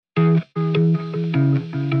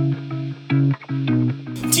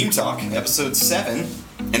Team Talk, Episode 7,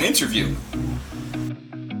 an interview.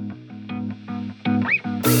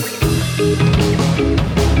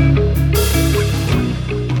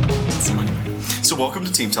 So welcome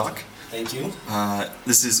to Team Talk. Thank you.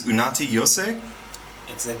 This is Unati Yose.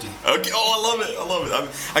 Exactly. Okay. Oh, I love it.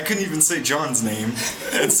 I couldn't even say John's name,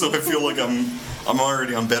 and so I feel like I'm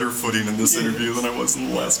already on better footing in this interview than I was in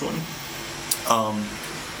the last one.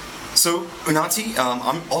 So Unati,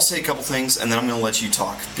 I'll say a couple things, and then I'm going to let you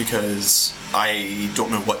talk because I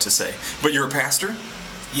don't know what to say. But you're a pastor.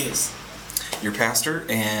 Yes. You're a pastor,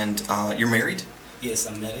 and you're married. Yes,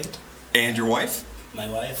 I'm married. And your wife? My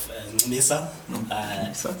wife, Misa.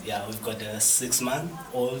 Misa. Yeah, we've got a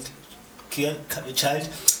 6-month-old child.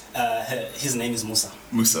 His name is Musa.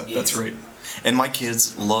 Musa, yes. That's right. And my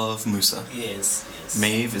kids love Musa. Yes.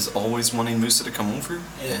 Maeve is always wanting Musa to come over.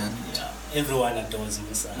 Yeah, everyone adores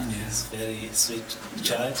Musa. Yeah. He's a very sweet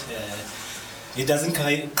child. He doesn't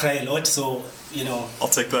cry a lot, so, you know. I'll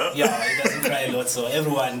take that. Yeah, he doesn't cry a lot, so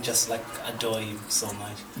everyone just adore him so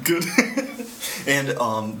much. Good. And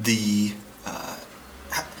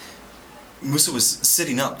Musa was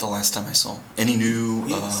sitting up the last time I saw him. Any new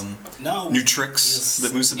new tricks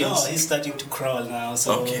that Musa does? Yeah, he's starting to crawl now.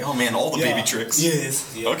 So okay. Oh man, all the baby tricks. Yes.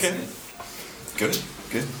 Okay. Good.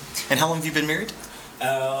 And how long have you been married?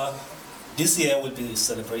 This year we'll be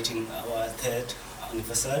celebrating our 3rd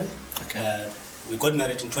anniversary. Okay. We got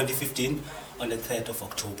married in 2015 on the 3rd of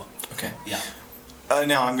October. Okay. Yeah.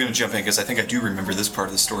 Now I'm going to jump in because I think I do remember this part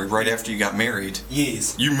of the story. Right after you got married,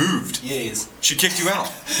 yes, you moved. Yes, she kicked you out.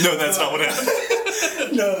 No, that's not what happened.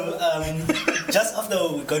 No, just after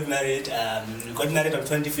we got married on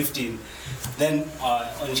 2015. Then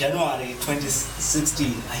on January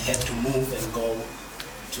 2016, I had to move and go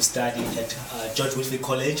to study at George Whitley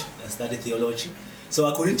College and study theology. So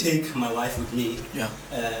I couldn't take my wife with me. Yeah.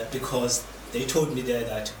 Because they told me there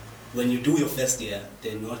that when you do your first year,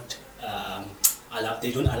 they're not.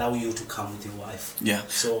 They don't allow you to come with your wife. Yeah.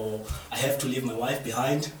 So I have to leave my wife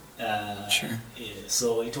behind. Sure. Yeah,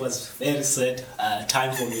 so it was very sad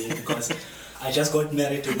time for me because I just got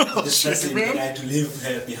married to this person and I had to leave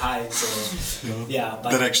her behind. So yeah.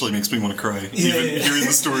 But that actually makes me want to cry. Even hearing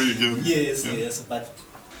the story again. Yes. But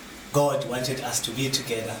God wanted us to be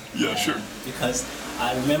together. Yeah, sure. Because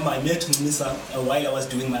I remember I met Nisa while I was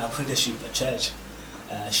doing my apprenticeship at church.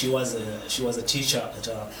 She was a teacher at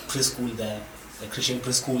a preschool there, a Christian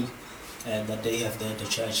preschool that they have there at the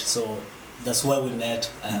church. So that's where we met.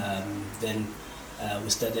 Then we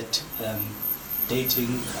started dating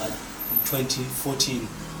in 2014.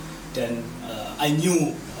 Then I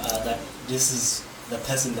knew that this is the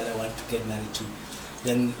person that I want to get married to.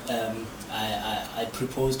 Then I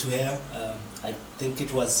proposed to her. I think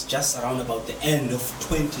it was just around about the end of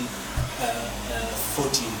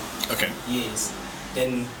 2014. Okay. Yes.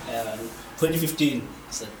 Then 2015, I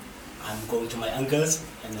said, I'm going to my uncle's,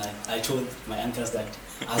 and I told my uncles that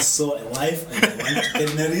I saw a wife and I want to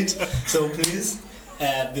get married, so please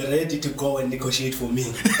be ready to go and negotiate for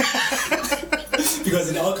me. Because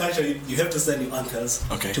in our country, you have to send your uncles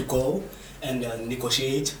to go and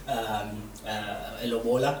negotiate a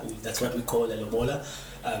lobola, that's what we call a lobola.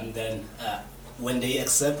 Then when they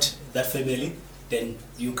accept that family, then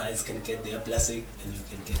you guys can get their blessing and you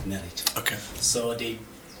can get married. Okay. So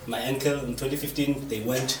my uncle in 2015, they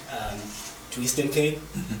went to Eastern Cape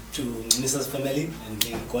to Mrs. family and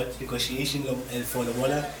they got negotiation for the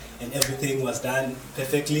water and everything was done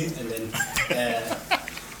perfectly. And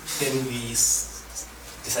then we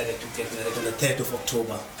decided to get married on the 3rd of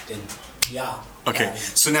October. Then Okay.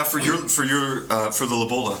 So now for the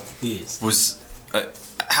lobola. Yes. Was I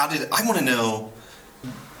want to know?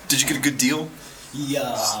 Did you get a good deal? Yeah,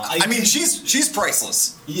 I mean, she's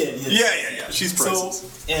priceless. Yeah. She's priceless.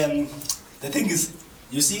 So, the thing is,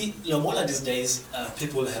 you see, lobola these days,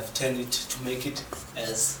 people have tended to make it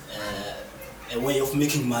as a way of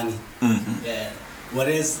making money.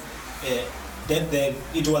 Whereas back then,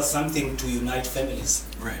 it was something to unite families.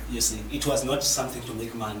 Right. You see, it was not something to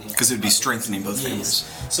make money. Because it would be strengthening both families.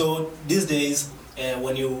 So these days,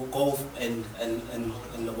 when you go and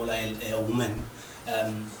lobola a woman,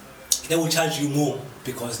 they will charge you more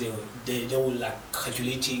because they will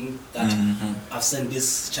calculating that I've sent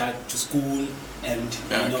this child to school and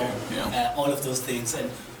all of those things.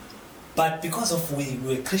 But because of we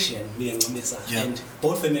were Christian, me and Misa, and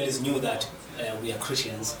both families knew that we are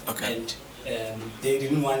Christians, and they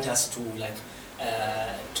didn't want us to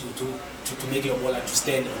to make lobola to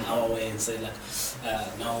stand on our way and say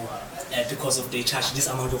now because of they charge this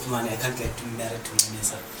amount of money, I can't get married to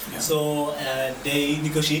Misa. Yeah. So they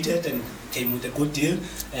negotiated and came with a good deal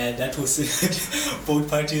that will suit both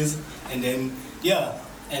parties, and then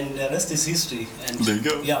and the rest is history. And there you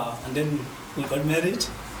go. Yeah, and then we got married.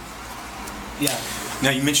 Yeah. Now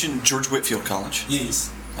you mentioned George Whitfield College.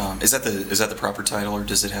 Yes. Is that the proper title, or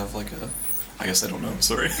does it have like a? I guess I don't know.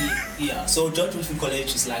 Sorry. Yeah. So George Whitfield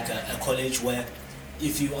College is like a college where,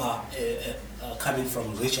 if you are coming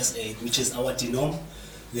from RHSA, which is our denom,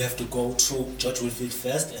 you have to go through George Whitfield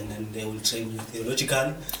first, and then they will train you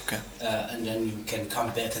theologically. Okay. And then you can come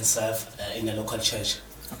back and serve in a local church.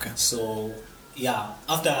 Okay. So yeah,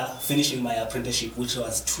 after finishing my apprenticeship, which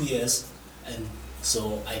was 2 years, and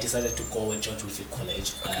so I decided to go with George Whitfield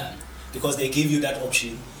College. Okay. Because they give you that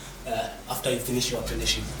option after you finish your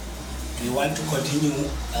apprenticeship. Do you want to continue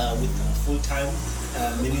with full-time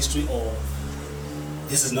ministry, or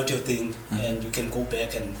this is not your thing, and you can go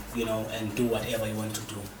back and and do whatever you want to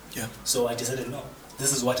do? Yeah. So I decided, no,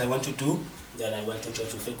 this is what I want to do. Then I went to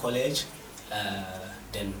George Whitfield College.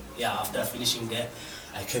 Then after finishing there,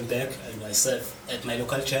 I came back and I served at my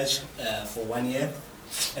local church for 1 year,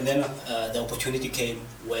 and then the opportunity came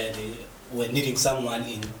where they were needing someone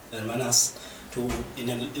in Hermanas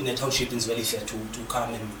in a township in Zwelitsha to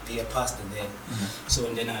come and be a pastor there. So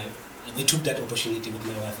and then we took that opportunity with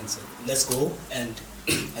my wife and said, let's go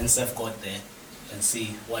and serve God there and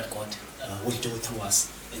see what God will do through us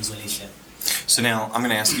in Zwelitsha. So now I'm going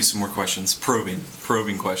to ask you some more questions,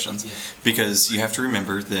 probing questions, because you have to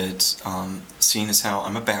remember that seeing as how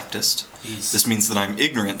I'm a Baptist, this means that I'm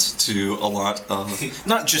ignorant to a lot of,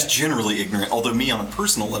 not just generally ignorant, although me on a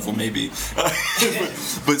personal level maybe,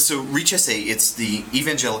 but so RHSA, it's the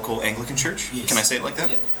Evangelical Anglican Church. Yes. Can I say it like that?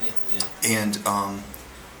 Yeah. And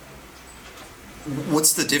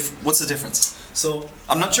what's the difference? So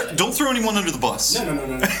I'm not sure. Don't throw anyone under the bus. No.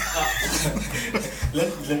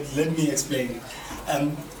 Let me explain.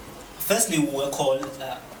 Firstly, we were called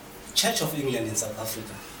Church of England in South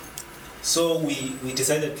Africa. So we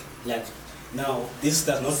decided, like, now this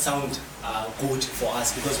does not sound good for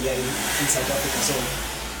us because we are in South Africa. So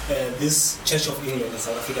this Church of England in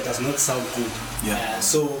South Africa does not sound good. Yeah.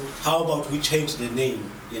 So how about we change the name,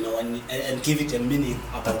 and give it a meaning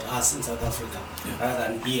about us in South Africa, rather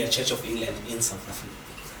than be a Church of England in South Africa.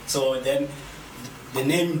 So then the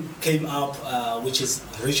name came up, which is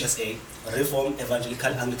RHSA, Reformed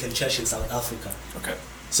Evangelical Anglican Church in South Africa. Okay.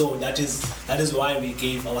 So that is why we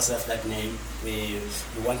gave ourselves that name. We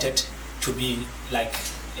wanted to be like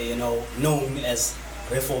known as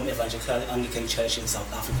Reformed Evangelical Anglican Church in South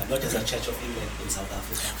Africa, not as a Church of England in South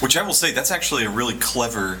Africa. Which I will say, that's actually a really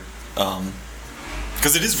clever,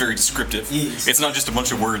 because it is very descriptive. Yes. It's not just a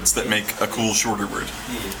bunch of words that make a cool shorter word.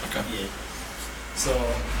 Yeah. Okay. Yeah. So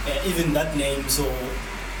even that name, so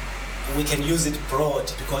we can use it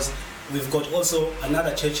broad because we've got also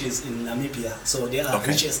another churches in Namibia. So they are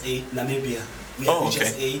RHSA Namibia. We are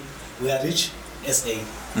RHSA. We are Rich SA.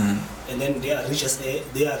 And then they are Rich SA.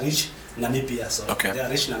 They are Rich Namibia. So they are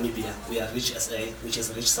Rich Namibia. We are Rich SA, which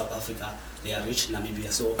is Rich South Africa. They are Rich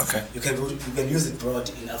Namibia. So you can use it broad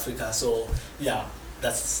in Africa. So yeah,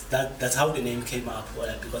 that's how the name came up,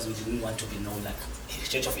 because we didn't want to be known like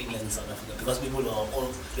Church of England in South Africa, because people are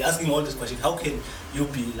asking all this question: how can you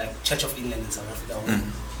be like Church of England in South Africa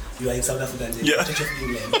when you are in South Africa and Church of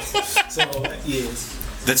England? So yes,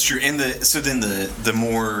 that's true. And the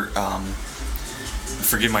more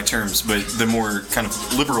forgive my terms, but the more kind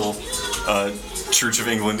of liberal Church of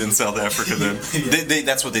England in South Africa, then they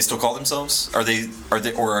that's what they still call themselves. Are they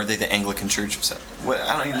the Anglican Church of South?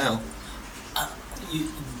 I don't even know.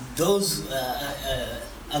 Those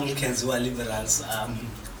Anglicans who are liberals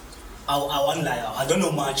are one liar. I don't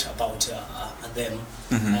know much about them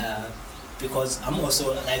because I'm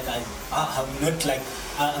also like I'm not like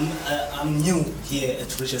I'm new here at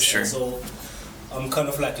RHSA, so I'm kind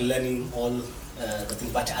of like learning all the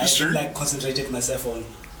thing. But I like concentrated myself on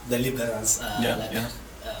the liberals.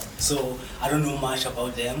 So I don't know much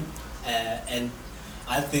about them, and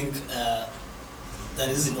I think. The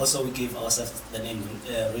reason also we gave ourselves the name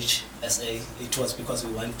Rich SA, it was because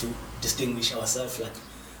we want to distinguish ourselves. Like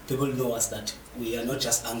people know us that we are not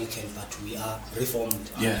just Anglican, but we are Reformed.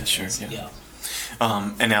 Yeah, sure. Yeah.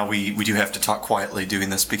 And now we do have to talk quietly doing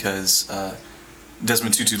this because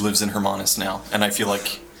Desmond Tutu lives in Hermanus now, and I feel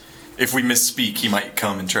like if we misspeak, he might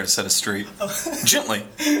come and try to set us straight gently.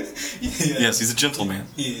 Yes, he's a gentleman.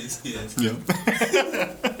 He is. Yeah.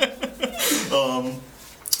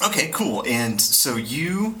 Okay, cool. And so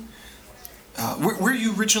you, where are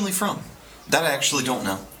you originally from? That I actually don't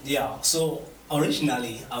know. Yeah, so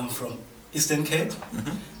originally I'm from Eastern Cape.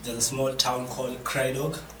 There's a small town called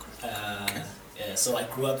Crydog. So I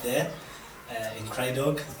grew up there in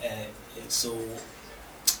Crydog. So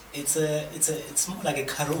it's more like a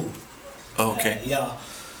Karoo. Oh, okay.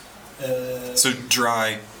 So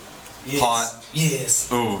dry, yes, hot. Yes.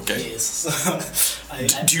 Oh, okay. Yes.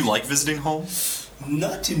 Do you like visiting home?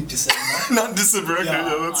 Not in December. Not in December. Okay,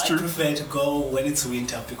 yeah, that's true. I prefer to go when it's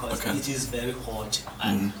winter because it is very hot.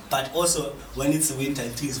 But also when it's winter,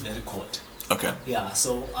 it is very cold. Okay. Yeah,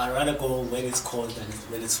 so I'd rather go when it's cold than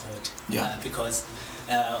when it's hot. Yeah. Because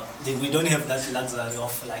we don't have that luxury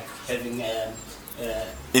of like having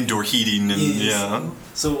indoor heating and yeah.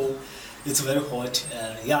 So it's very hot.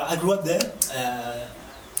 Yeah, I grew up there.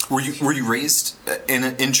 Were you raised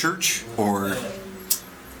in church or?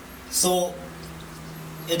 So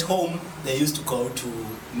at home they used to go to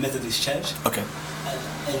Methodist church. Okay.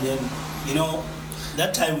 And then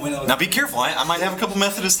that time when I was... Now be careful, I might have a couple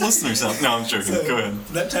Methodist listeners out. No, I'm joking. So, go ahead.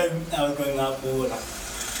 That time I was growing up, we were like,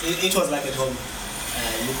 it was like at home.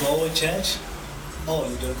 You go to church, or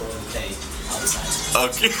you don't go and play outside.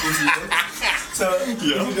 Okay. So if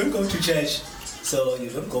you don't go to church, so you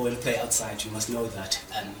don't go and play outside, you must know that.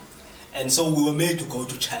 And so we were made to go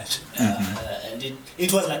to church. And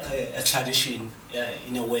it was like a tradition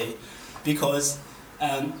in a way, because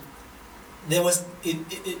they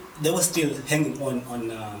were still hanging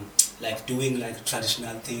on like doing like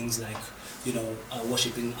traditional things like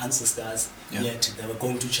worshiping ancestors. Yeah. Yet they were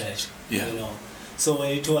going to church. Yeah. So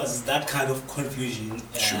it was that kind of confusion.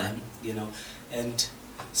 Sure. And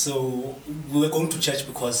so we were going to church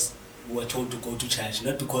because we were told to go to church,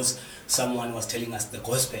 not because someone was telling us the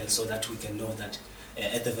gospel, so that we can know that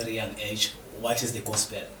at a very young age what is the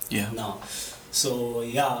gospel. Yeah. Now, so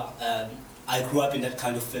I grew up in that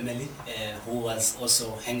kind of family who was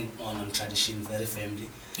also hanging on tradition, very family,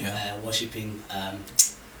 worshiping,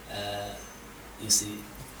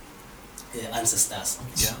 ancestors.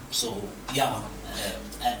 Yeah. So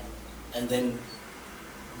and then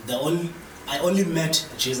I only met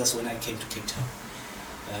Jesus when I came to Cape Town.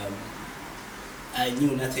 I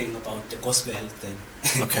knew nothing about the gospel then.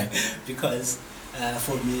 Okay. Because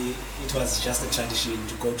for me it was just a tradition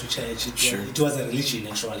to go to church. It was a religion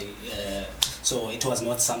actually. So it was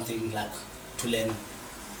not something like to learn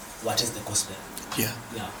what is the gospel. Yeah.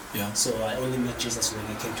 Yeah. Yeah. So I only met Jesus when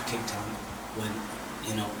I came to Cape Town, when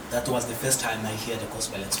that was the first time I hear the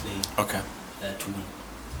gospel explained. Okay. To me.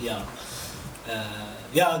 Yeah.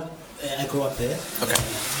 I grew up there. Okay.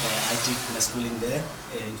 I did my schooling there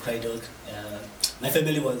in Cradle. My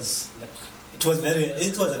family was like, it was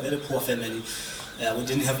a very poor family. We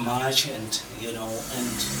didn't have much, and when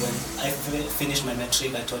I finished my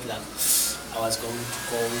matric, I thought like I was going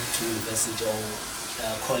to go to university or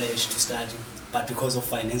college to study, but because of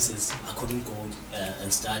finances, I couldn't go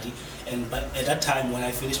and study. But at that time, when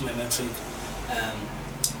I finished my matric,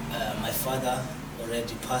 my father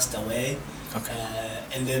already passed away. Okay.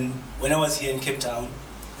 And then when I was here in Cape Town,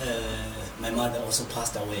 my mother also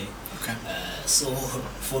passed away. Okay. So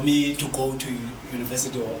for me to go to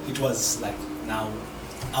university, it was like now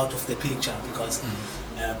out of the picture, because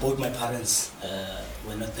both my parents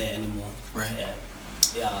were not there anymore. Right.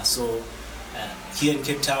 So here in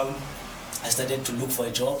Cape Town, I started to look for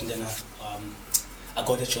a job, and then I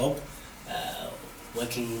got a job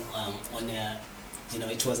working on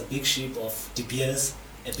it was a big ship of DPS.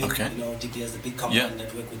 DPS, the big company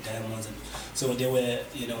that work with diamonds, and so they were,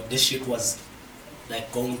 this ship was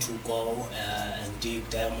like going to go and dig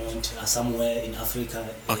diamond somewhere in Africa,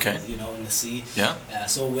 in the sea. Yeah.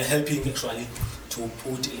 So we're helping actually to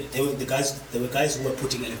put. There were guys who were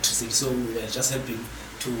putting electricity, so we were just helping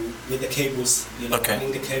with the cables,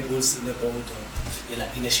 running the cables in the boat or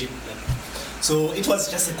in the ship. So it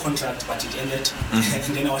was just a contract, but it ended,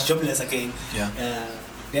 and then I was jobless again. Yeah.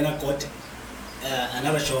 Then I got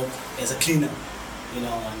another job as a cleaner, and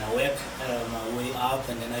I worked my way up,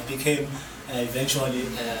 and then I became eventually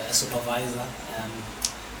a supervisor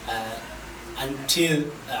until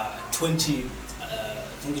I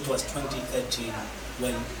think it was 2013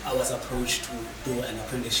 when I was approached to do an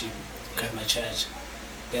apprenticeship at my church.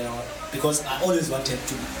 Because I always wanted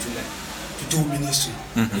to do ministry.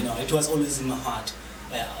 It was always in my heart.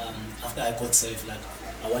 After I got saved,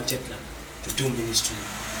 I wanted to do ministry.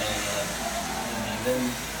 And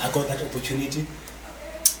then I got that opportunity.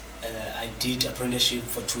 I did apprenticeship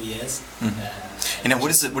for 2 years. And now, what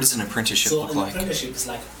does an apprenticeship look like? So an apprenticeship is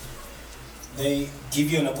like they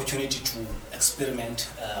give you an opportunity to experiment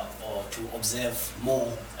or to observe more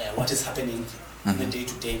what is happening in the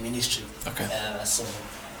day-to-day ministry. Okay. So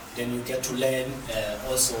then you get to learn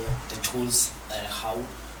also the tools, how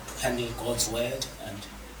to handle God's word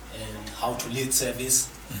and how to lead service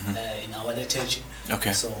in our liturgy.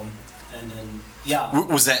 Okay. So, and then,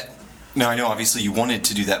 Was that... Now, I know obviously you wanted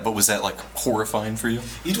to do that, but was that horrifying for you?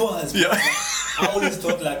 It was. Yeah. I always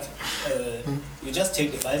thought you just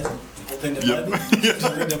take the Bible, you open the Bible, you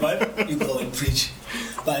read the Bible, you go and preach.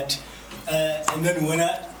 But and then when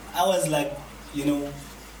I was like,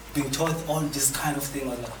 being taught all this kind of thing, I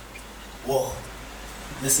was like, whoa,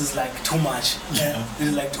 this is like too much. This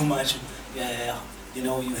is like too much.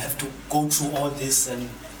 You have to go through all this, and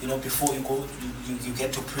before you go, you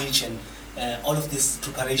get to preach, and all of this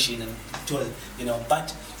preparation, and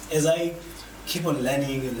But as I keep on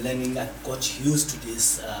learning, I got used to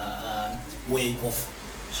this way of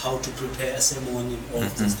how to prepare a sermon and all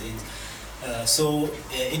of these things. So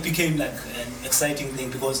it became like an exciting thing,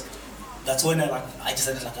 because that's when I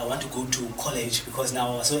decided I want to go to college, because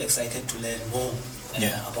now I was so excited to learn more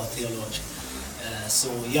about theology.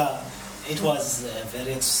 It was a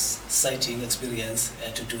very exciting experience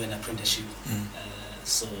to do an apprenticeship.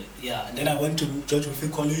 And then I went to George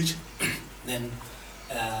Whitfield College.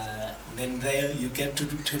 then there you get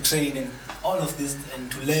to train and all of this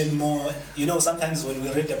and to learn more. Sometimes when we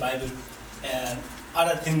read the Bible,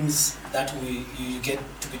 other things that you get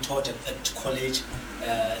to be taught at college,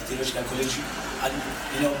 theological college,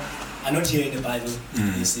 are not here in the Bible.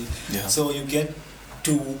 You see, so you get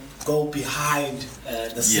to go behind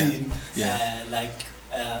the scene,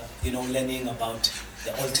 learning about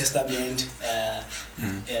the Old Testament,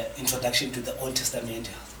 introduction to the Old Testament,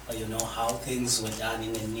 how things were done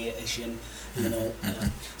in the Near Asian,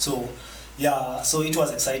 So it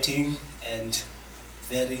was exciting and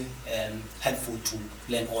very helpful to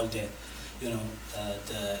learn all the,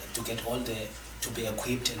 to get all the, to be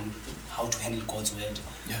equipped and how to handle God's word.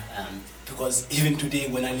 Because even today,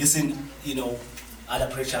 when I listen, other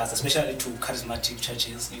preachers, especially to charismatic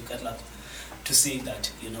churches, you get to see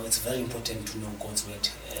that it's very important to know God's word,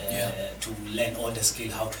 to learn all the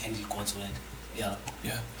skill how to handle God's word.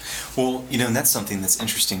 Well, and that's something that's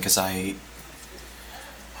interesting, because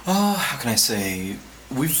how can I say,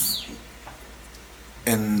 we've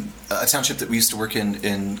in a township that we used to work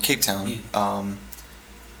in Cape Town,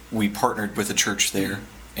 we partnered with a church there,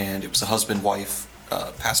 and it was a husband-wife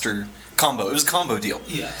pastor combo. It was a combo deal.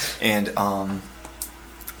 And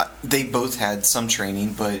they both had some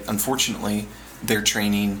training, but unfortunately their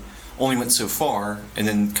training only went so far, and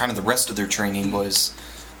then kind of the rest of their training was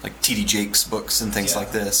like T.D. Jakes books and things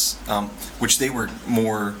like this, which they were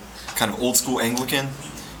more kind of old school Anglican,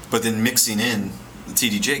 but then mixing in the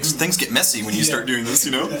T.D. Jakes. Things get messy when you start doing this,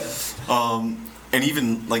 and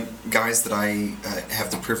even like guys that I have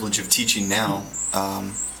the privilege of teaching now,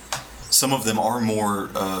 some of them are more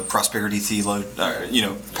prosperity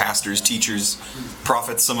pastors, teachers,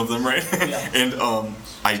 prophets, some of them, right? And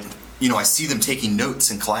I see them taking notes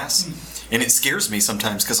in class, and it scares me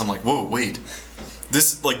sometimes, because I'm like, whoa, wait,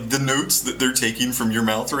 this, like, the notes that they're taking from your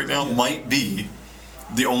mouth right now might be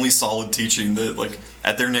the only solid teaching that, like,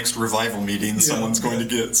 at their next revival meeting someone's going to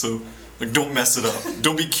get. So, like, don't mess it up.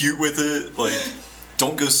 Don't be cute with it. Like,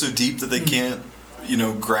 don't go so deep that they can't,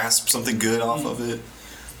 grasp something good off of it.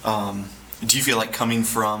 Do you feel like coming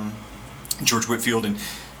from George Whitfield, and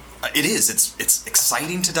it's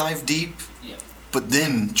exciting to dive deep, but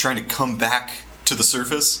then trying to come back to the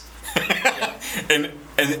surface and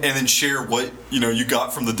then share what you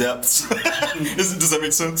got from the depths? Does that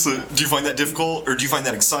make sense? Do you find that difficult, or do you find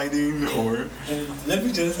that exciting, or? Let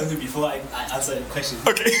me tell you something before I answer the question.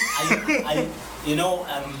 Okay.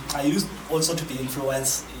 I used also to be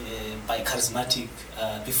influenced by charismatic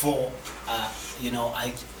before.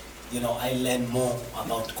 I learned more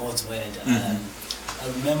about God's word. I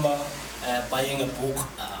remember buying a book.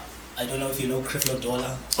 I don't know if you know Creflo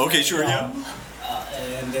Dollar. Okay, sure,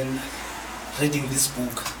 and then reading this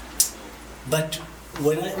book. But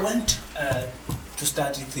when I went to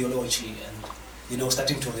study theology, and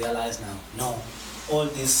starting to realize now, all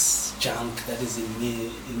this junk that is in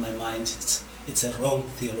me, in my mind, it's a wrong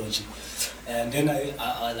theology. And then I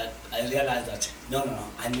realized that no,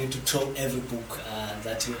 I need to throw every book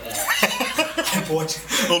that I bought.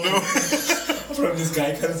 Oh no! From this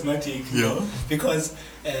guy charismatic, because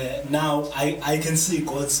now I can see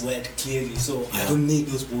God's word clearly, so I don't need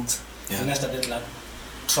those books. And I started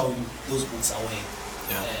throwing those books away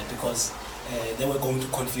because they were going to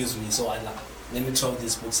confuse me. So let me throw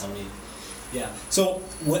these books away. So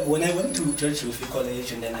when I went to George Whitfield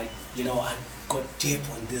College, and then I got deep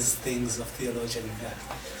on these things of theology,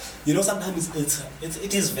 and sometimes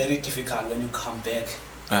it is very difficult when you come back,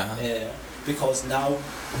 because now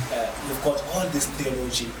you've got all this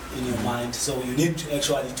theology in your mind, so you need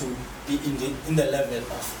actually to be in the level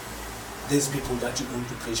of these people that you're going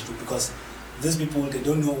to preach to, because these people, they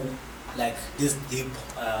don't know like these deep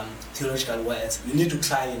theological words. You need to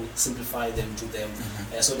try and simplify them to them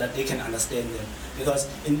so that they can understand them. Because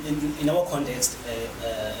in our context,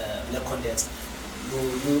 the context.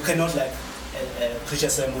 You cannot like preach a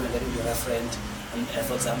sermon and then you referend,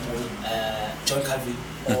 for example, John Calvin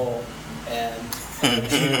or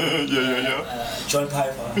John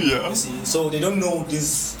Piper. Yeah. You see, so they don't know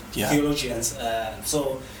these theologians.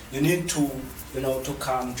 So you need to, to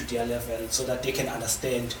come to their level so that they can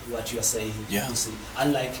understand what you are saying. Yeah. You see,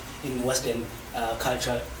 unlike in Western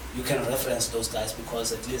culture, you can reference those guys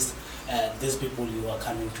because at least these people you are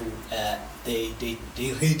coming to, they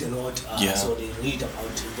read a lot, so they read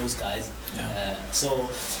about those guys. Yeah.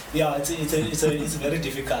 It's very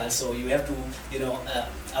difficult. So you have to,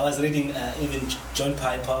 I was reading even John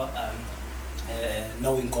Piper,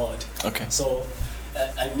 Knowing God. Okay. So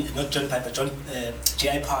I mean, not John Piper,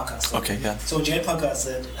 J.I. Parker. So, okay, yeah. So J.I. Parker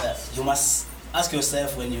said, you must ask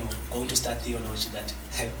yourself when you're going to start theology that,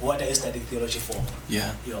 what are you studying theology for?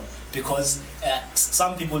 Yeah. Because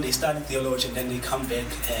some people, they study theology and then they come back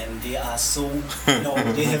and they are so,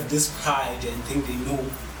 they have this pride and think they know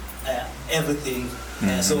everything.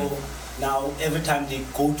 Mm-hmm. So now every time they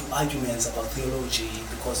go to arguments about theology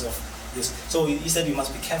because of this. So he said you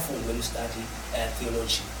must be careful when you study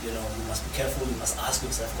theology. You must be careful. You must ask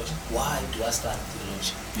yourself, why do I study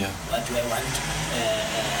theology? Yeah. What do I want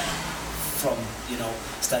from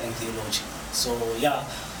studying theology? So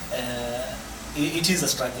it is a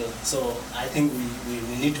struggle. So I think we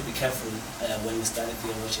need to be careful when we study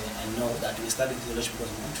theology and know that we study theology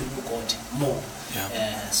because we want to know God more,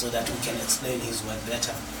 so that we can explain His word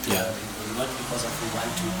better. Not because we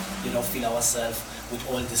want to fill ourselves with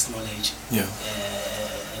all this knowledge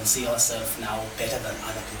and see ourselves now better than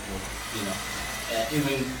other people.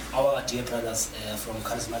 Even our dear brothers from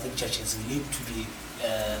charismatic churches, we need to be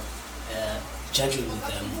gentle with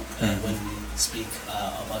them when we speak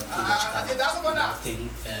about theological thing.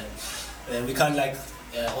 We can't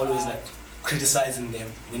always criticizing them.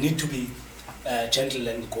 We need to be gentle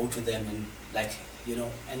and go to them and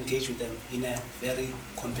engage with them in a very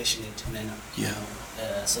compassionate manner.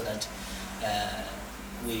 So that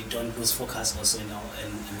we don't lose focus also and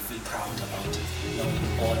feel proud about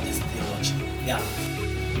knowing all this theology.